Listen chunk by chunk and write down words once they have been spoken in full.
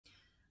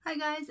Hi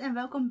guys and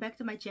welcome back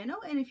to my channel,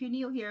 and if you're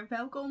new here,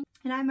 welcome.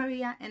 And I'm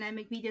Maria and I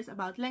make videos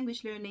about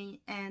language learning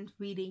and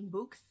reading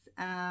books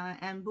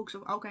and books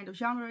of all kinds of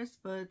genres,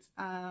 but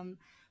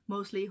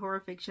mostly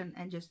horror fiction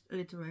and just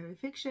literary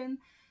fiction.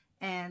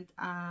 And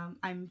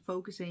I'm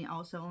focusing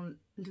also on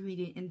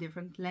reading in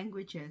different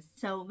languages.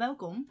 So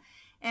welcome.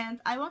 And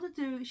I wanted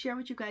to share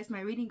with you guys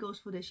my reading goals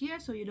for this year,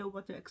 so you know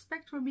what to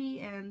expect from me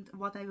and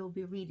what I will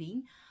be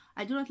reading.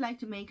 I do not like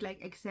to make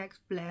like exact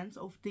plans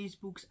of these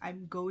books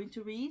I'm going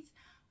to read.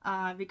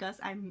 Because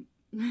I'm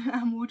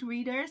a mood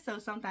reader, so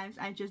sometimes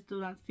I just do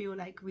not feel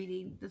like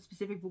reading the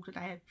specific book that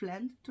I have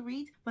planned to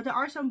read. But there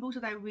are some books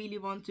that I really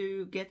want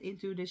to get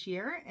into this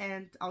year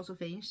and also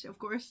finish, of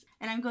course.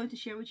 And I'm going to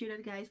share with you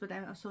that, guys, but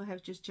I also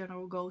have just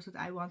general goals that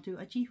I want to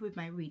achieve with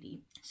my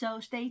reading.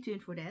 So stay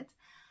tuned for that.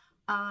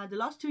 The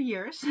last 2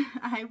 years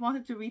I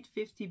wanted to read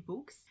 50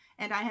 books,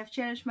 and I have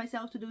challenged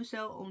myself to do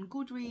so on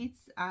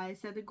Goodreads. I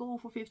set a goal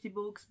for 50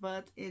 books,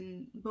 but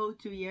in both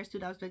 2 years,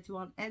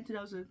 2021 and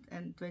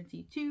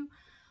 2022,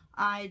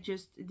 I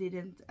just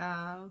didn't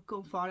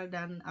come farther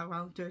than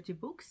around 30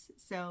 books,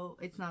 so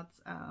it's not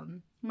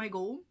my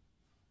goal.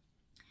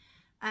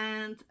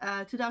 And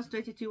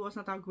 2022 was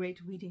not a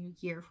great reading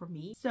year for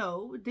me.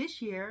 So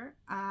this year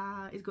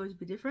is going to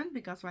be different,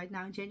 because right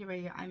now in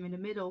January I'm in the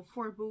middle of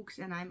 4 books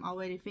and I'm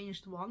already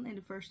finished one in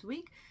the first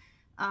week.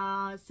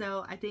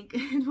 So I think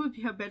it would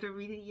be a better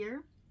reading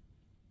year.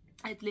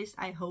 At least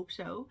I hope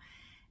so.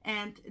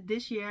 And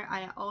this year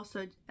I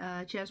also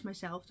challenged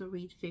myself to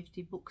read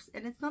 50 books.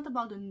 And it's not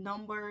about the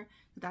number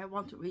that I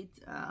want to read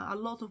a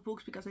lot of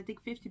books, because I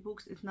think 50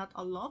 books is not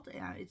a lot.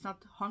 It's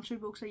not 100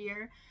 books a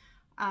year.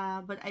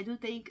 But I do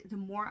think the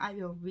more I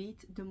will read,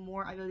 the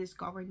more I will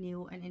discover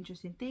new and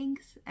interesting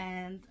things,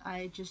 and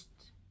I just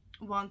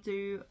want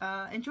to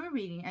enjoy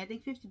reading. I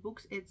think 50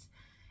 books,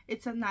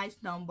 it's a nice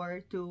number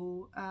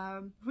to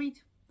read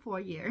for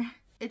a year.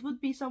 It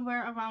would be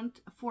somewhere around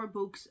 4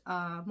 books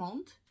a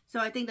month. So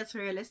I think that's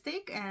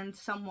realistic, and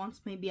some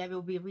months maybe I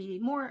will be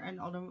reading more and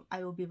other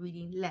I will be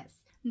reading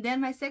less.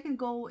 Then my second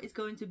goal is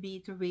going to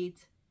be to read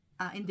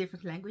in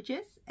different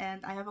languages,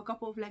 and I have a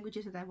couple of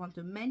languages that I want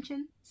to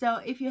mention. So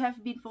if you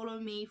have been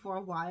following me for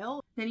a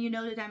while, then you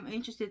know that I'm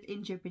interested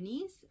in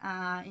Japanese,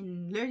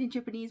 in learning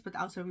Japanese, but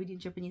also reading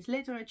Japanese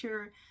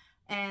literature.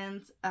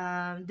 And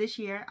this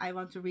year I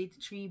want to read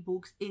 3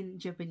 books in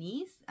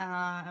Japanese,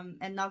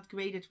 and not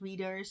graded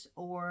readers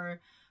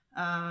or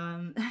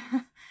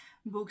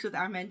books that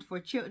are meant for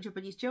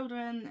Japanese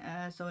children,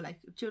 so like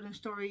children's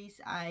stories.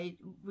 I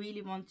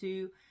really want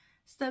to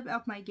step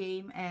up my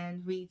game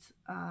and read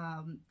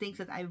things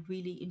that I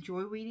really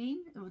enjoy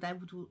reading, what I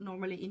would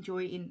normally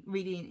enjoy in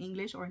reading in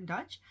English or in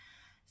Dutch.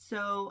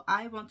 So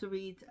I want to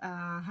read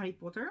Harry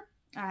Potter.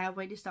 I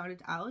already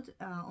started out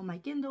on my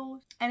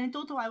Kindle, and in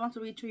total I want to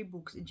read 3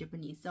 books in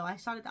Japanese. So I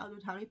started out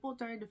with Harry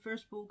Potter, the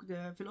first book,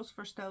 The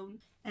Philosopher's Stone,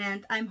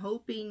 and I'm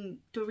hoping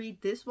to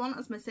read this one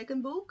as my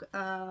second book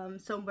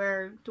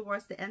somewhere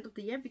towards the end of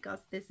the year,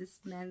 because this is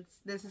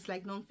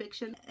like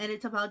non-fiction, and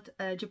it's about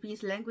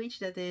Japanese language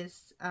that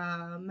is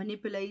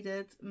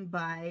manipulated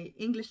by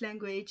English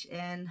language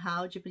and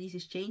how Japanese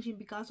is changing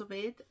because of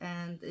it.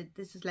 And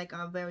this is like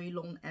a very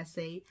long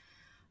essay.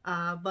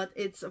 But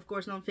it's of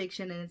course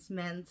non-fiction, and it's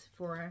meant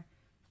for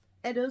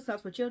adults,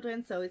 not for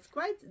children, so it's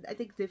quite, I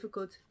think,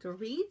 difficult to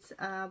read,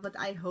 but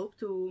I hope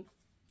to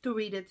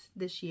read it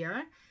this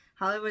year.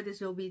 However, this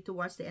will be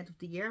towards the end of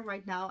the year.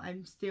 Right now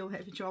I'm still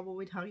having trouble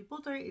with Harry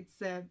Potter.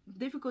 It's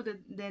difficult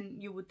than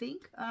you would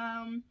think.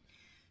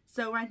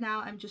 So right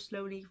now I'm just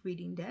slowly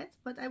reading that,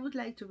 but I would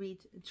like to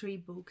read 3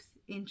 books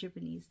in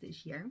Japanese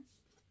this year.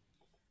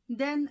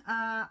 Then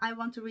I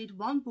want to read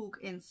 1 book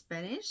in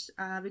Spanish,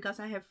 because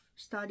I have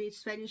studied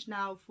Spanish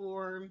now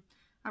for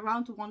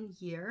around 1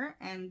 year,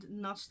 and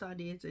not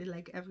studied it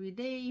like every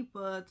day,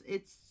 but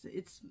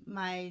it's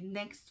my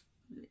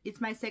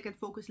second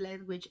focus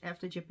language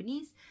after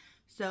Japanese,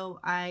 so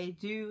I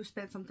do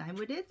spend some time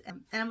with it.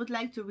 And I would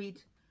like to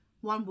read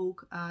 1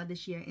 book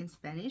this year in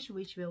Spanish,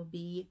 which will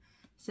be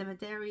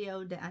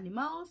Cementerio de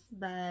Animales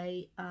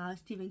by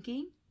Stephen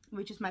King,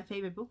 which is my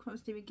favorite book from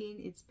Stephen King.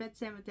 It's Pet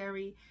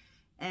Cemetery.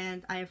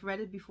 And I have read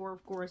it before,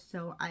 of course,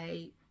 so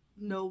I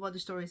know what the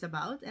story is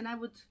about. And I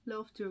would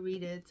love to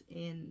read it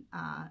in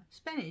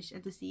Spanish,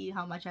 and to see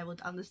how much I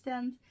would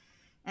understand,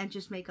 and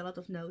just make a lot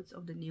of notes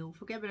of the new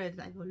vocabulary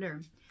that I will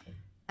learn.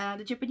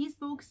 The Japanese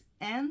books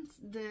and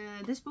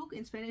this book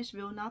in Spanish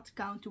will not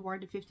count toward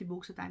the 50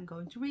 books that I'm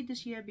going to read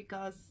this year,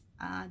 because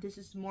this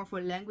is more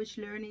for language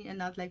learning and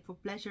not like for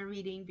pleasure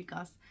reading,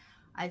 because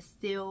I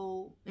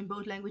still, in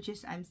both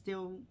languages, I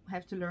still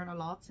have to learn a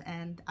lot,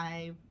 and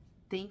I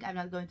think I'm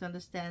not going to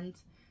understand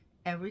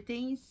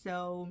everything.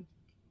 So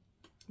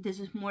this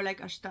is more like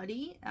a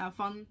study, a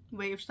fun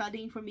way of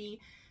studying for me,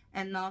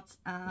 and not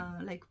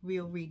like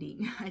real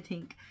reading, I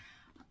think.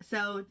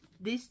 So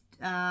these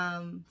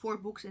 4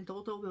 books in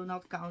total will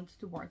not count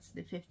towards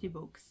the 50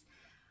 books.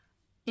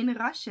 In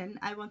Russian,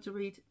 I want to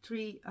read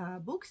 3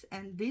 books,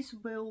 and this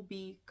will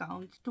be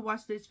count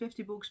towards these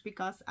 50 books,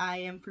 because I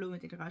am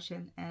fluent in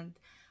Russian, and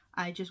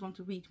I just want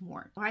to read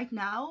more. Right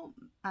now,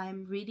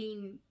 I'm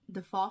reading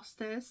the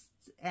fastest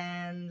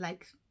and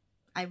like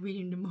I'm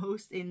reading the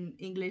most in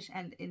English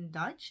and in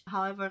Dutch.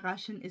 However,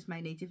 Russian is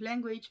my native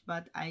language,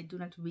 but I do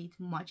not read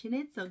much in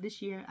it. So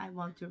this year I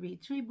want to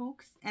read 3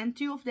 books, and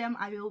 2 of them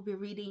I will be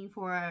reading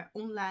for an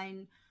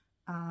online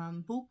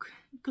book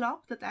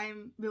club that I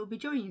will be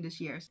joining this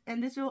year.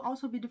 And this will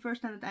also be the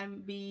first time that I will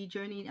be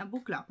joining a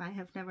book club. I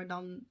have never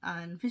done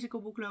a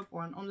physical book club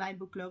or an online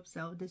book club,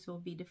 so this will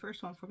be the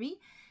first one for me.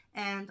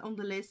 And on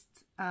the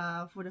list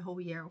for the whole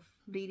year of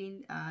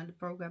reading, the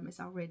program is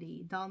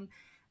already done,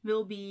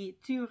 will be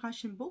 2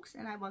 Russian books,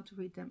 and I want to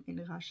read them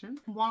in Russian.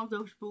 One of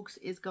those books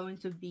is going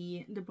to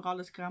be The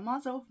Brothers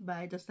Karamazov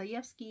by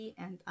Dostoevsky,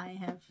 and I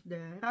have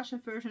the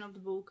Russian version of the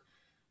book,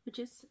 which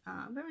is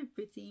a very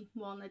pretty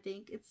one. I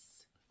think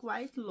it's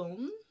quite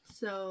long,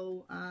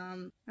 so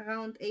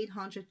around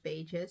 800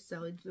 pages,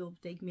 so it will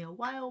take me a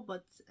while,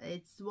 but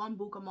it's 1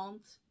 book a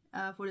month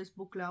for this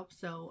book club,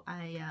 so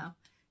I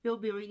will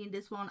be reading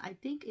this one, I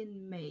think,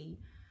 in May.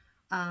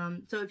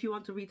 So if you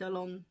want to read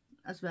along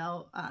as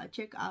well,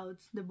 check out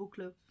the book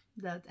club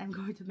that I'm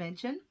going to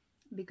mention,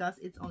 because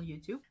it's on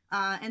YouTube.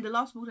 And the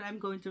last book that I'm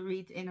going to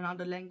read in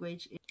another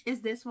language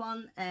is this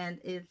one, and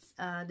it's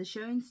De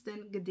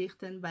Schönsten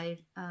Gedichten by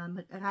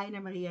Rainer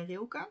Maria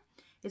Rilke.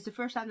 It's the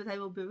first time that I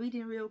will be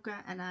reading Rilke,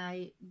 and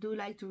I do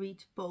like to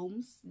read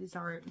poems. These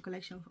are a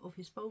collection of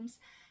his poems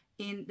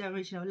in the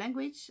original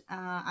language.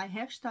 I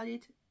have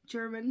studied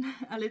German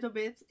a little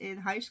bit in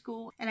high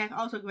school, and I've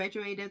also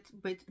graduated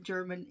with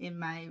German in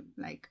my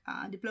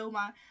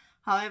diploma.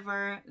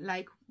 However,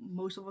 like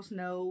most of us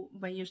know,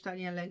 when you're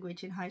studying a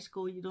language in high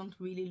school, you don't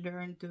really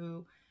learn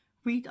to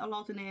read a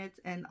lot in it,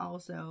 and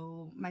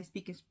also my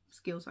speaking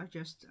skills are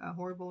just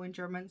horrible in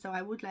German. So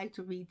I would like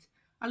to read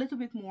a little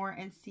bit more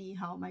and see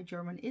how my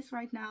German is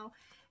right now.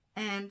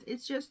 And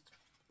it's just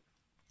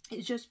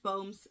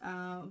poems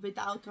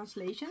without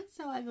translation,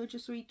 so I will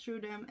just read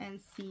through them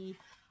and see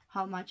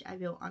how much I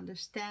will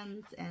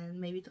understand and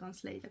maybe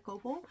translate a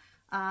couple.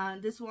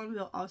 This one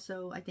will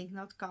also, I think,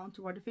 not count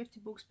toward the 50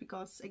 books,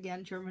 because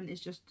again, German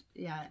is just,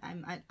 yeah,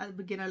 I'm at a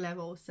beginner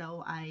level,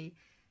 so I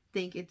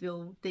think it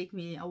will take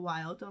me a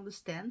while to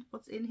understand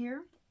what's in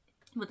here,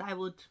 but I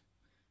would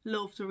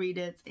love to read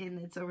it in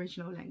its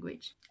original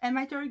language. And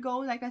my third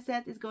goal, like I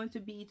said, is going to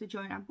be to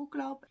join a book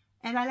club.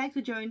 And I like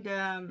to join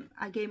the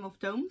A Game of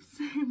Tomes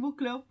book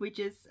club, which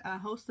is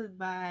hosted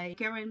by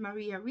Karen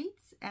Maria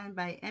Reeds and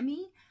by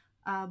Emmy.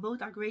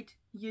 Both are great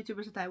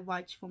YouTubers that I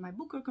watch for my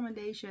book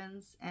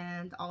recommendations,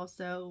 and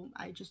also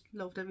I just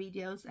love their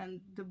videos and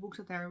the books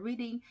that they're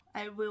reading.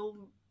 I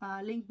will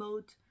link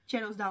both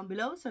channels down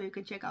below so you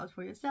can check out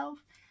for yourself.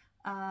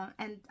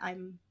 And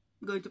I'm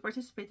going to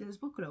participate in this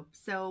book club.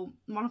 So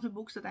one of the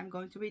books that I'm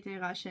going to read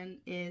in Russian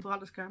is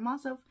Brothers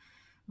Karamazov,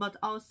 but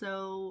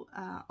also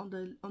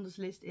on this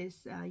list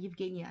is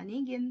Yevgeny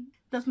Onegin.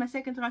 That's my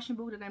second Russian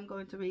book that I'm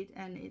going to read,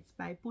 and it's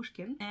by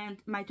Pushkin. And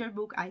my third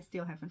book I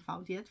still haven't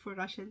found yet for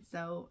Russian,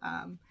 so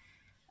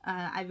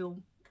I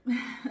will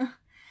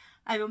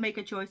I will make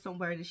a choice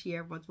somewhere this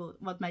year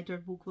what my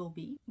third book will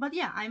be. But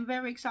yeah, I'm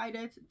very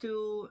excited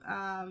to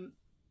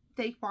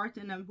take part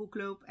in a book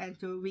club and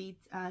to read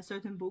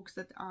certain books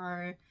that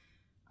are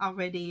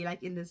already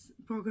like in this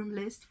program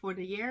list for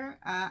the year.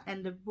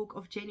 And the book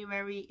of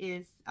January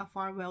is A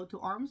Farewell to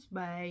Arms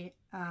by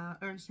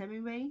Ernest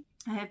Hemingway.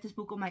 I have this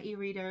book on my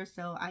e-reader,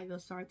 so I will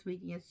start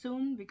reading it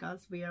soon,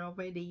 because we are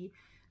already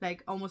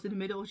like almost in the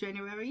middle of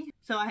January,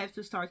 so I have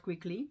to start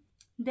quickly.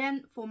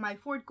 Then for my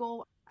fourth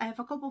goal, I have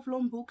a couple of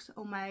long books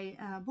on my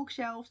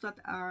bookshelves that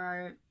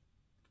are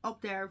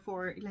up there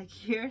for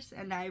like years,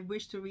 and I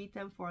wish to read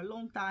them for a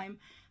long time,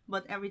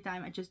 but every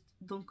time I just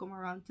don't come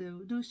around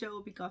to do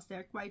so because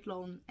they're quite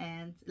long,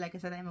 and like I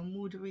said, I'm a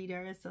mood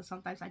reader, so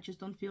sometimes I just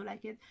don't feel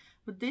like it.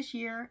 But this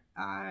year,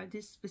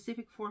 this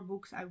specific 4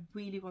 books I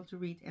really want to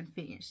read and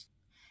finish.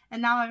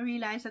 And now I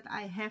realize that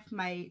I have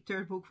my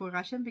third book for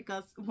Russian,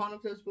 because one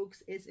of those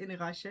books is in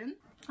Russian.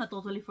 I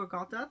totally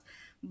forgot that.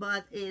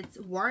 But it's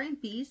War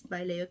and Peace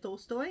by Leo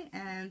Tolstoy,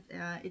 and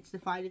it's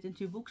divided in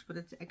 2 books, but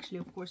it's actually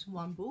of course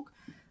 1 book.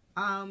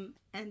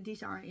 And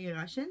these are in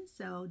Russian,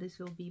 so this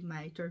will be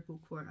my third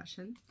book for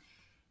Russian.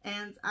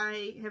 And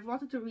I have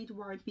wanted to read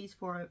War and Peace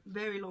for a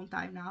very long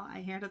time now. I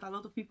hear that a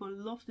lot of people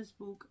love this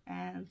book,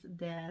 and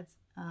that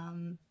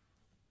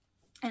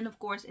and of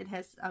course it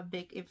has a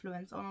big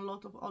influence on a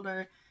lot of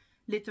other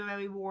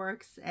literary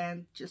works,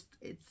 and just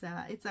it's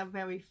a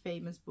very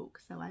famous book.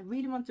 So I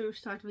really want to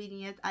start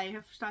reading it. I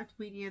have started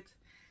reading it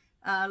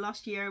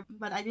last year,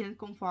 but I didn't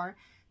come far.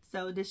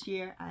 So this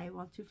year I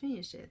want to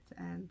finish it,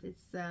 and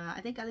it's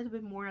I think a little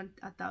bit more than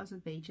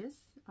 1,000 pages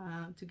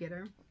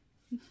together.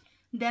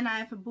 Then I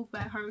have a book by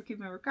Haruki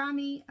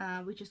Murakami,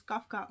 which is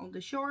Kafka on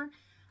the Shore.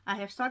 I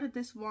have started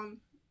this one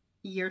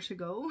years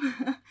ago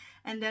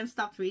and then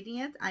stopped reading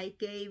it. I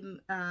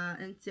came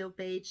until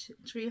page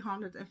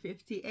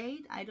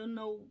 358. I don't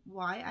know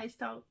why I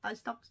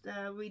stopped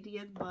reading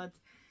it, but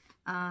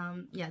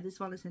yeah, this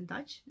one is in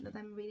Dutch that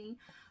I'm reading.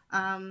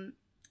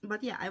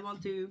 But yeah, I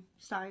want to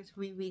start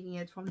rereading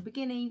it from the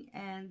beginning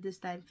and this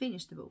time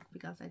finish the book,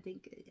 because I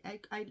think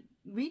I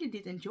really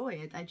did enjoy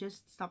it. I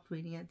just stopped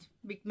reading it.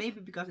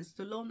 Maybe because it's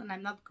too long and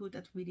I'm not good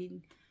at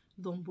reading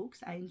long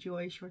books. I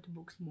enjoy shorter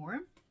books more.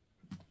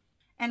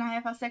 And I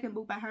have a second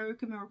book by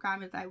Haruki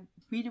Murakami that I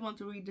really want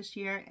to read this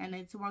year, and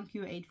it's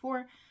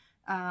 1Q84,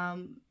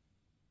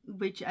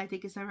 which I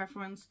think is a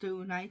reference to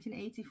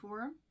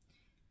 1984,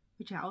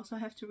 which I also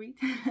have to read.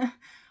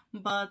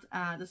 But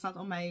that's not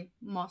on my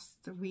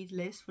must-read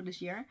list for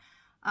this year.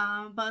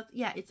 But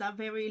yeah, it's a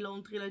very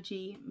long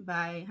trilogy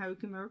by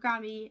Haruki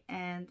Murakami,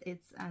 and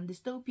it's a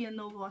dystopian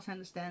novel, as I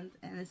understand,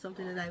 and it's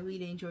something that I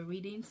really enjoy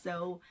reading,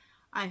 so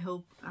I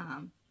hope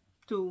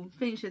to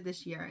finish it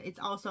this year. It's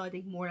also, I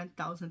think, more than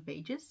 1,000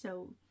 pages,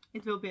 so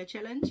it will be a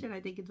challenge, and I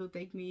think it will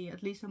take me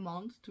at least a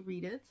month to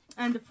read it.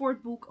 And the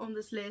fourth book on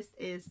this list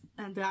is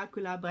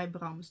Dracula by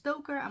Bram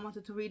Stoker. I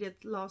wanted to read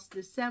it last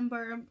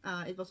December.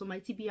 It was on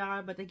my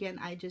TBR, but again,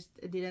 I just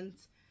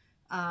didn't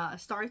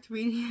start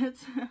reading it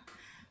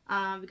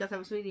because I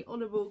was reading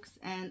other books.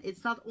 And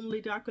it's not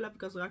only Dracula,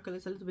 because Dracula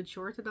is a little bit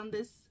shorter than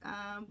this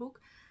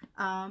book.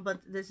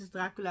 But this is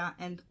Dracula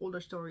and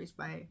other stories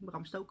by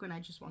Bram Stoker, and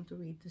I just want to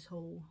read this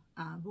whole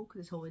book,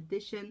 this whole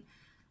edition.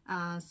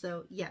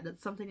 So yeah,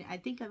 that's something I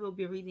think I will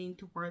be reading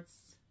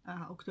towards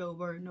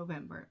October,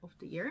 November of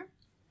the year.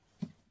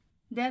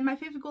 Then my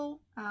favorite goal,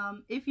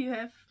 if you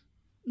have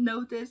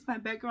noticed my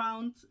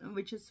background,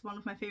 which is one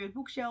of my favorite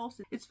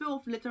bookshelves, it's full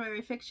of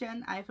literary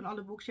fiction. I have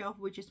another bookshelf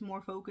which is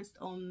more focused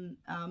on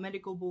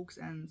medical books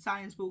and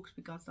science books,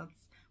 because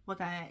that's what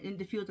in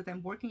the field that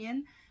I'm working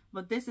in.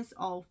 But this is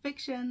all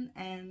fiction,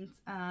 and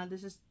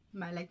this is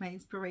my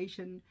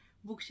inspiration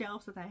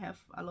bookshelves, that I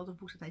have a lot of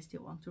books that I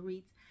still want to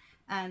read.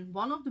 And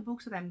one of the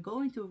books that I'm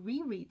going to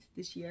reread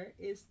this year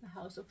is The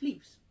House of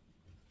Leaves.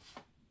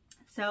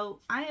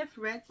 So I have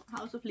read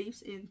House of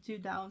Leaves in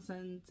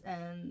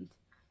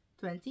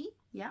 2020,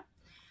 yeah,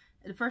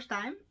 the first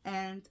time,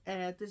 and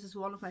this is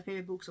one of my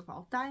favorite books of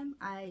all time.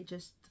 I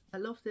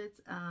loved it.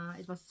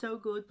 It was so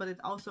good, but it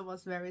also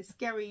was very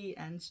scary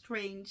and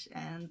strange,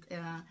 and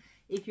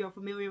if you're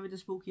familiar with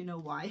this book, you know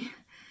why.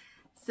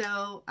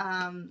 So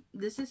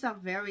this is a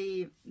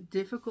very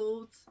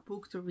difficult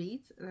book to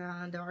read.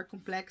 There are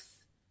complex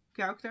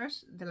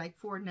characters. They're like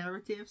 4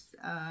 narratives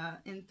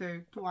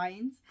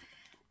intertwined,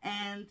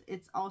 and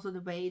it's also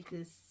the way it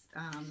is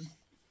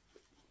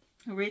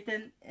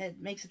written.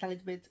 It makes it a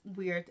little bit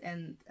weird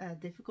and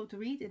difficult to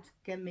read. It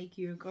can make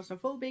you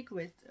claustrophobic,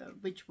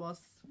 which was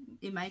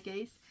in my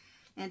case,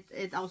 and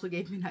it also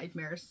gave me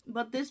nightmares.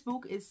 But this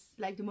book is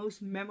like the most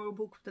memorable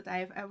book that I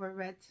have ever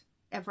read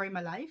in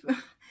my life.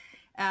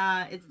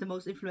 It's the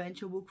most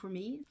influential book for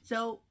me.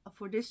 So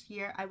for this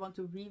year, I want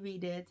to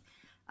reread it,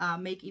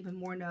 make even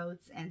more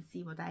notes, and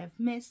see what I have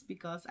missed,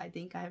 because I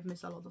think I have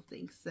missed a lot of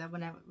things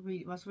when I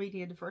was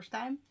reading it the first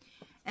time.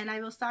 And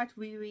I will start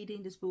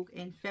rereading this book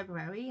in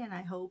February, and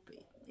I hope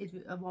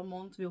 1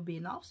 month will be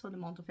enough, so the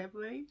month of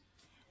February.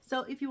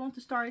 So if you want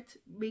to start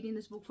reading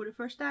this book for the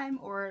first time,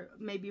 or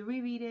maybe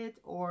reread it,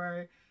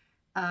 or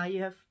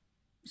you have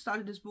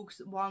started this book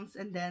once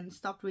and then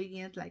stopped reading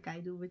it, like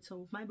I do with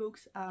some of my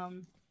books,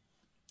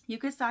 you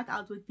can start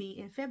out with me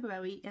in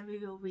February, and we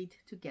will read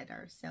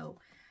together. So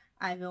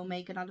I will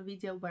make another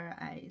video where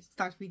I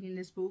start reading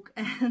this book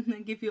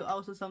and give you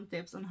also some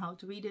tips on how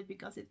to read it,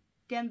 because it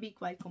can be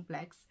quite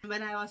complex.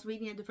 When I was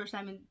reading it the first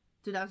time in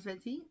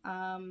 2020,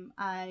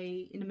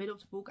 in the middle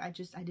of the book, I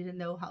didn't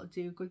know how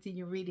to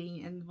continue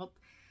reading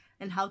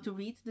and how to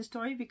read the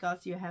story,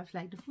 because you have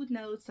like the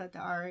footnotes that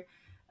are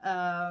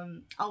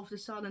all of a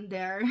sudden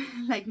there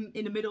like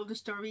in the middle of the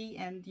story,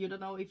 and you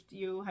don't know if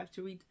you have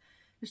to read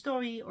the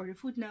story or the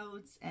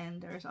footnotes,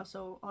 and there's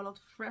also a lot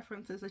of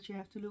references that you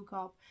have to look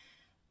up.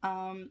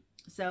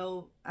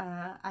 So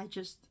I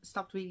just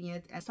stopped reading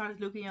it and started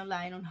looking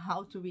online on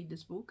how to read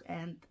this book,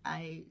 and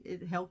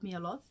it helped me a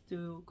lot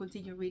to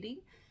continue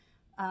reading.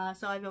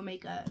 So I will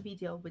make a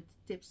video with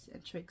tips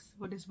and tricks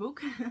for this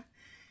book.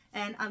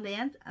 And at the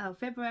end of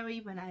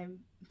February, when I'm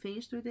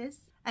finished with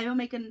this, I will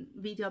make a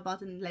video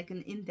about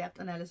an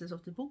in-depth analysis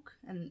of the book,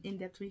 an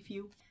in-depth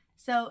review.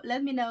 So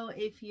let me know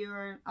if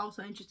you're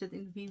also interested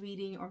in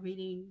rereading or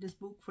reading this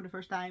book for the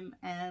first time,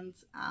 and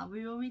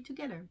we will read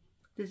together.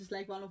 This is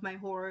like one of my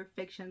horror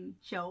fiction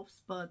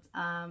shelves, but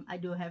I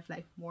do have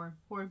like more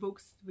horror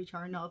books which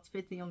are not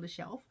fitting on the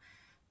shelf,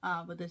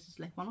 but this is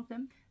like one of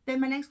them. Then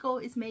my next goal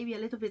is maybe a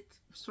little bit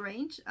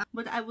strange,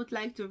 but I would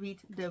like to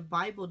read the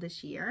Bible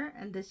this year,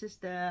 and this is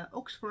the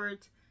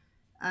Oxford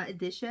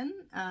edition,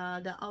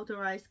 the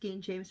authorized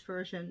King James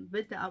version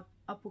with the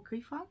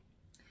Apocrypha.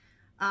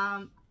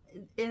 And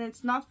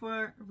it's not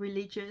for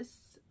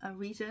religious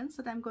reasons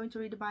that I'm going to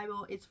read the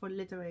Bible, it's for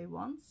literary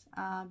ones,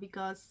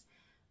 because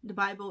the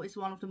Bible is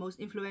one of the most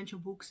influential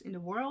books in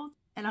the world,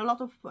 and a lot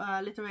of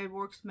literary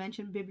works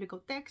mention biblical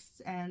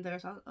texts, and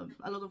there's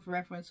a lot of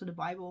reference to the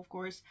Bible, of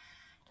course.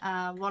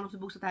 One of the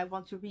books that I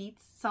want to read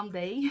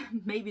someday,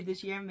 maybe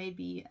this year,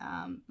 maybe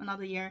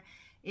another year,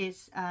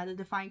 is The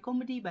Divine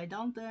Comedy by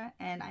Dante,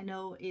 and I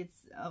know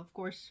it's, of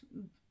course,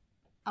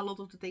 a lot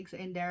of the things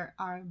in there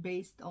are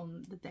based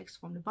on the text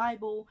from the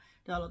Bible.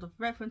 There are a lot of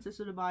references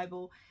to the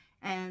Bible,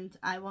 and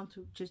I want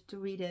to just to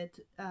read it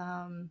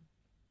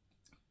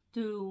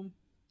to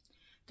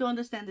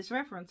understand these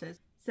references.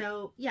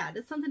 So yeah,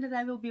 that's something that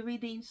I will be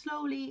reading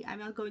slowly. I'm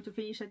not going to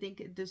finish, I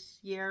think, this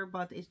year,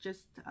 but it's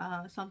just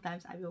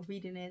sometimes I will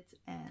read in it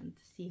and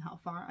see how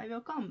far I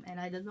will come. And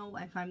I don't know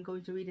if I'm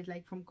going to read it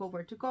like from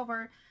cover to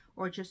cover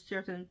or just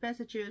certain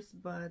passages,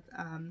 but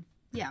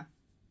yeah,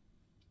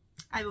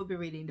 I will be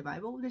reading the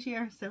Bible this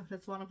year, so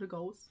that's one of the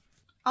goals.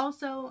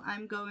 Also,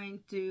 I'm going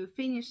to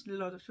finish The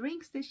Lord of the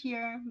Rings this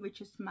year,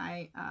 which is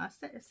my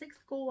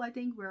sixth goal, I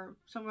think. We're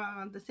somewhere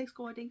around the sixth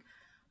goal, I think.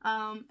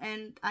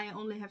 And I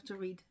only have to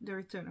read The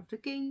Return of the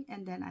King,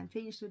 and then I'm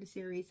finished with the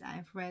series.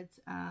 I've read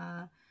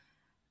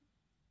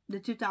The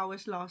Two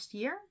Towers last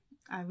year.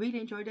 I really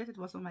enjoyed it. It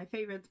was on my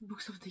favorite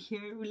books of the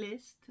year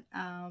list.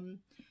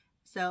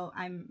 So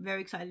I'm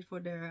very excited for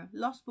the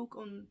last book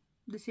on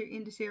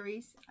in the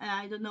series.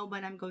 I don't know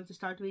when I'm going to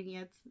start reading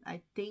it.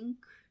 I think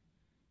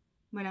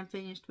when I'm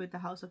finished with The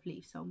House of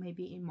Leaves, so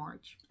maybe in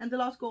March. And the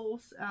last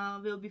goals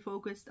will be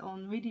focused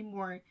on reading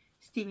more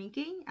Stephen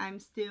King. I'm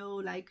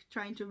still like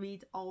trying to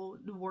read all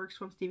the works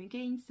from Stephen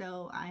King,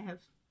 so I have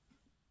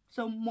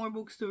some more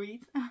books to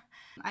read.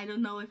 I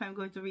don't know if I'm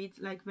going to read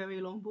like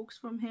very long books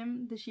from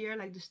him this year,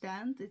 like The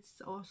Stand.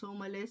 It's also on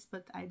my list,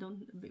 but I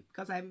don't,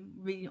 because I'm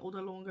reading all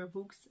the longer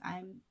books.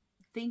 I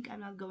think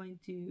I'm not going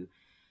to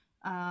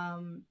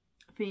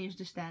finish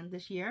The Stand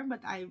this year, but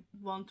I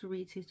want to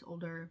read his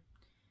older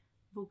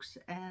books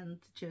and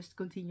just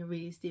continue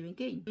reading Stephen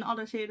King.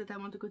 Another series that I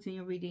want to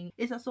continue reading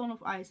is A Song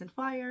of Ice and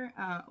Fire,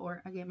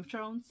 or A Game of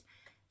Thrones.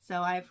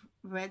 So I've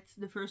read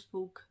the first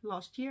book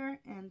last year,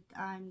 and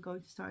I'm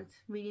going to start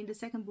reading the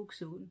second book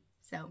soon.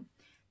 So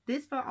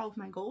these were all of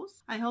my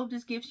goals. I hope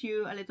this gives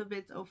you a little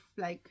bit of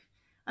like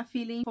a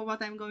feeling for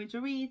what I'm going to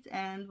read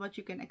and what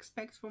you can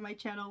expect from my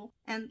channel.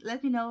 And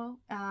let me know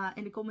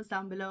in the comments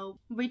down below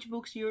which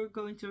books you're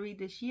going to read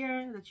this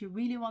year, that you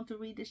really want to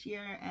read this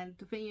year and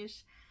to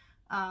finish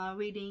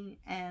reading.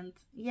 And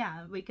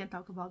yeah, we can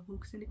talk about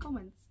books in the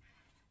comments.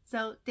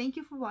 So thank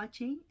you for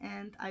watching,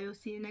 and I will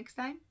see you next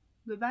time.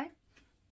 Goodbye.